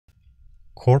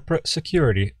Corporate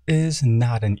security is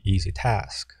not an easy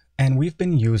task, and we've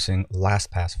been using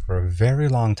LastPass for a very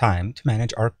long time to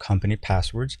manage our company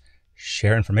passwords,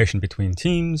 share information between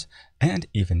teams, and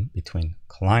even between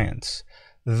clients.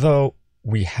 Though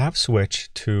we have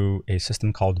switched to a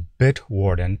system called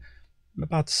BitWarden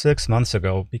about 6 months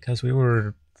ago because we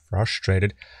were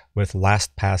frustrated with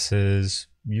LastPass's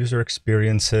user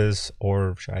experiences,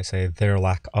 or should I say their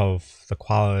lack of the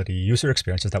quality user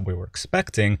experiences that we were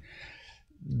expecting.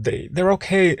 They're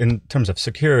okay in terms of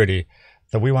security,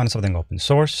 though we wanted something open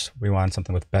source. We wanted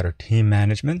something with better team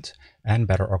management and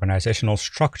better organizational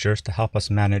structures to help us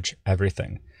manage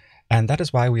everything. And that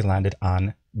is why we landed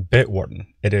on BitWarden.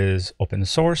 It is open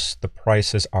source. The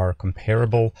prices are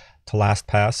comparable to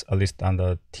LastPass, at least on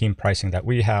the team pricing that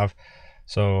we have.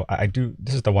 So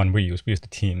this is the one we use. We use the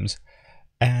teams.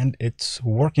 And it's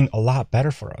working a lot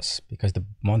better for us because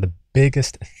one of the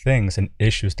biggest things and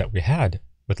issues that we had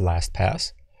with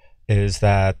LastPass is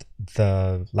that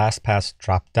the LastPass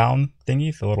drop-down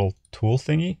thingy, the little tool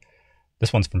thingy,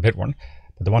 this one's from BitWarden,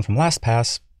 but the one from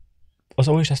LastPass was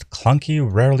always just clunky,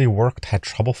 rarely worked, had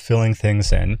trouble filling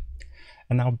things in.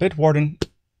 And now BitWarden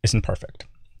isn't perfect.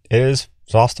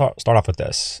 So I'll start off with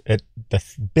this. The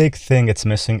big thing it's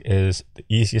missing is the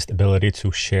easiest ability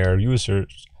to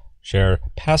share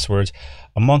passwords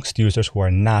amongst users who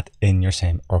are not in your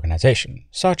same organization,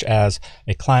 such as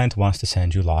a client wants to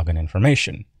send you login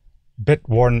information.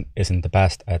 BitWarden isn't the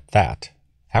best at that.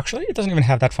 Actually, it doesn't even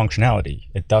have that functionality.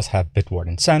 It does have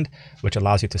BitWarden Send, which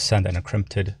allows you to send an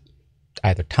encrypted,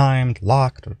 either timed,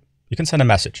 locked, or you can send a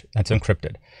message that's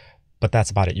encrypted. But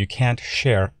that's about it. You can't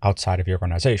share outside of your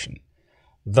organization.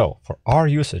 Though, for our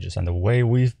usages and the way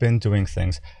we've been doing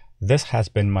things, this has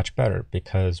been much better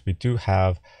because we do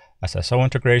have SSO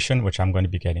integration, which I'm going to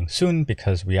be getting soon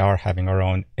because we are having our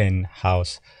own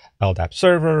in-house LDAP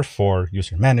server for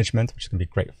user management, which is going to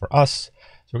be great for us.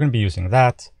 So we're going to be using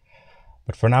that.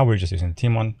 But for now, we're just using the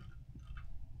team one.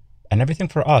 And everything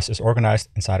for us is organized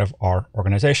inside of our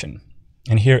organization.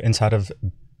 And here inside of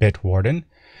BitWarden,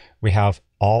 we have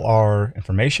all our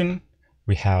information.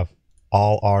 We have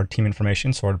all our team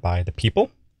information sorted by the people.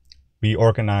 We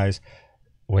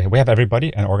have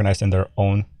everybody and organized in their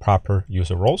own proper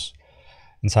user roles.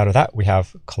 Inside of that, we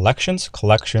have collections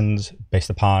based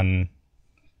upon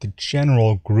the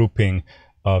general grouping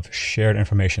of shared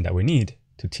information that we need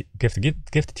to give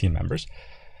to team members.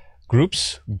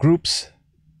 Groups,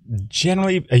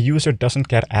 generally a user doesn't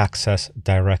get access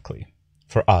directly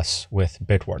for us with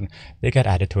BitWarden. They get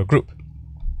added to a group,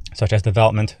 such as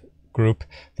development group,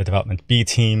 the development B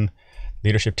team,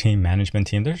 leadership team, management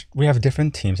team. We have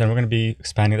different teams, and we're going to be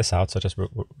expanding this out, such as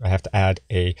I have to add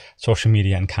a social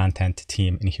media and content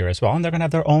team in here as well, and they're going to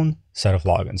have their own set of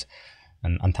logins.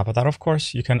 And on top of that, of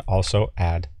course, you can also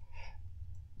add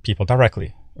people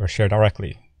directly or share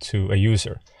directly to a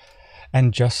user.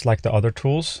 And just like the other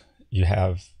tools, you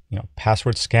have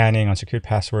password scanning, unsecured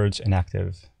passwords,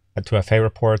 inactive 2FA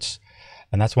reports.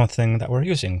 And that's one thing that we're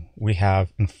using. We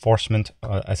have enforcement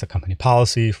as a company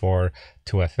policy for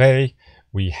 2FA.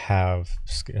 We have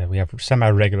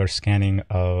semi-regular scanning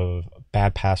of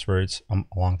bad passwords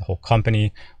along the whole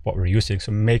company, what we're using.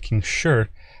 So making sure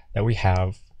that we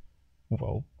have,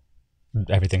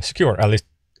 everything secure, at least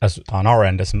as on our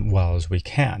end as well as we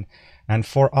can. And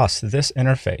for us, this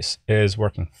interface is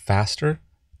working faster,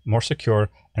 more secure,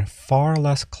 and far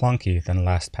less clunky than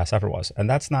LastPass ever was. And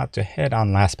that's not to hit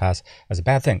on LastPass as a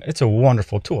bad thing. It's a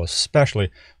wonderful tool, especially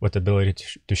with the ability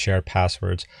to share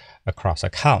passwords across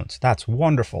accounts. That's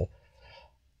wonderful.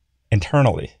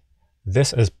 Internally,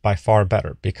 this is by far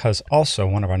better because also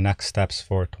one of our next steps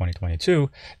for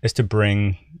 2022 is to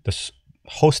bring this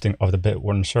hosting of the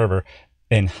BitWarden server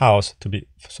in-house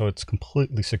so it's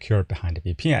completely secure behind a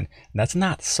VPN. And that's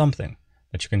not something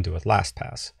that you can do with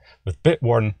LastPass. With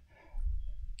BitWarden,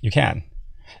 you can.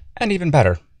 And even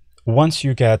better, once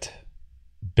you get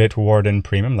BitWarden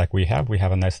Premium like we have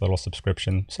a nice little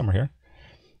subscription somewhere here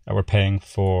that we're paying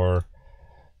for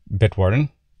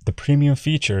BitWarden. The premium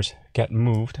features get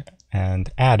moved and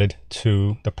added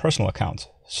to the personal accounts.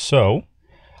 So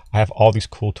I have all these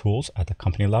cool tools at the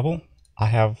company level. I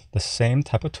have the same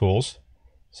type of tools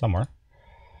somewhere.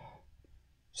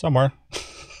 I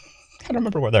don't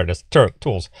remember where. There it is.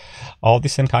 Tools. All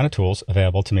these same kind of tools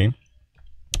available to me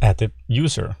at the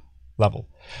user level,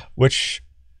 which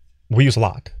we use a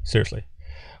lot. Seriously.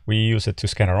 We use it to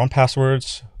scan our own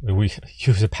passwords. We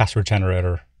use a password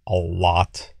generator a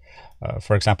lot.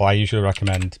 For example, I usually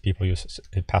recommend people use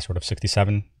a password of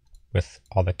 67 with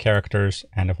all the characters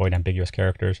and avoid ambiguous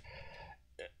characters.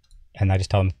 And I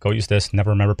just tell them, go use this,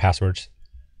 never remember passwords,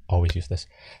 always use this.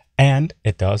 And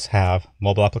it does have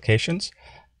mobile applications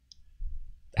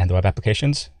and the web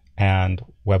applications and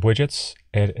web widgets.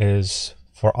 It is,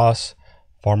 for us,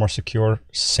 far more secure,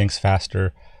 syncs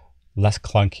faster, less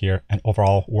clunkier, and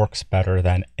overall works better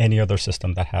than any other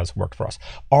system that has worked for us.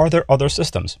 Are there other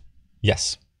systems?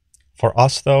 Yes. For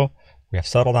us, though, we have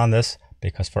settled on this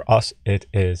because for us, it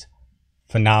is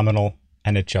phenomenal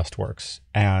and it just works.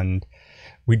 And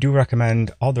we do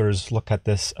recommend others look at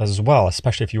this as well,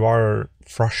 especially if you are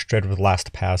frustrated with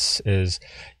LastPass's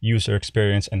user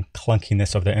experience and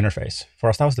clunkiness of the interface. For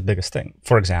us, that was the biggest thing.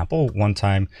 For example, one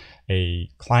time a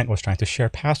client was trying to share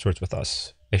passwords with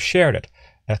us. They shared it,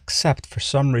 except for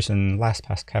some reason,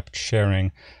 LastPass kept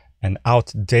sharing an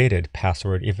outdated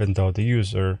password, even though the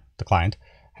user, the client,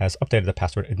 has updated the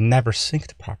password. It never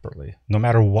synced properly, no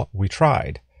matter what we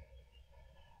tried.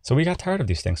 So we got tired of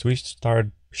these things. We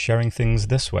started sharing things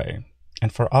this way.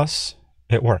 And for us,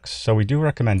 it works. So we do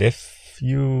recommend, if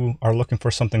you are looking for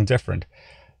something different,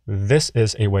 this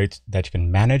is a way that you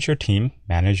can manage your team,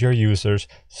 manage your users,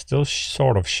 still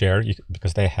sort of share,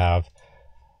 because they have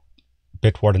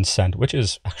BitWarden send, which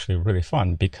is actually really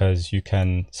fun because you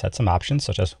can set some options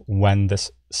such as when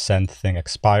this send thing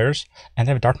expires, and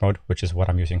they have dark mode, which is what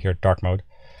I'm using here, dark mode,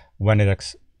 when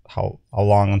it how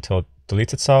long until it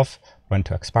deletes itself, when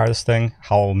to expire this thing,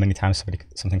 how many times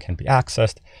something can be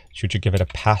accessed, should you give it a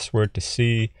password to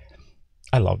see.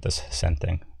 I love this send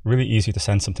thing. Really easy to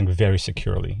send something very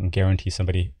securely and guarantee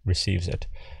somebody receives it,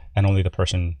 and only the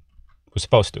person who's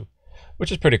supposed to,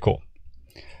 which is pretty cool.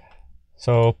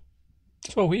 So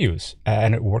that's what we use,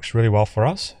 and it works really well for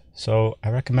us. So I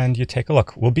recommend you take a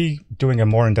look. We'll be doing a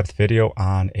more in-depth video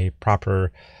on a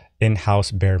proper in-house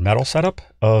bare metal setup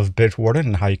of BitWarden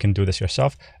and how you can do this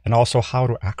yourself, and also how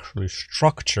to actually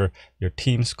structure your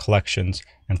team's collections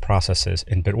and processes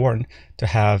in BitWarden to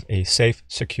have a safe,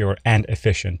 secure, and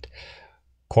efficient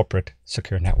corporate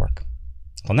secure network.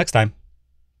 Until next time,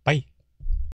 bye.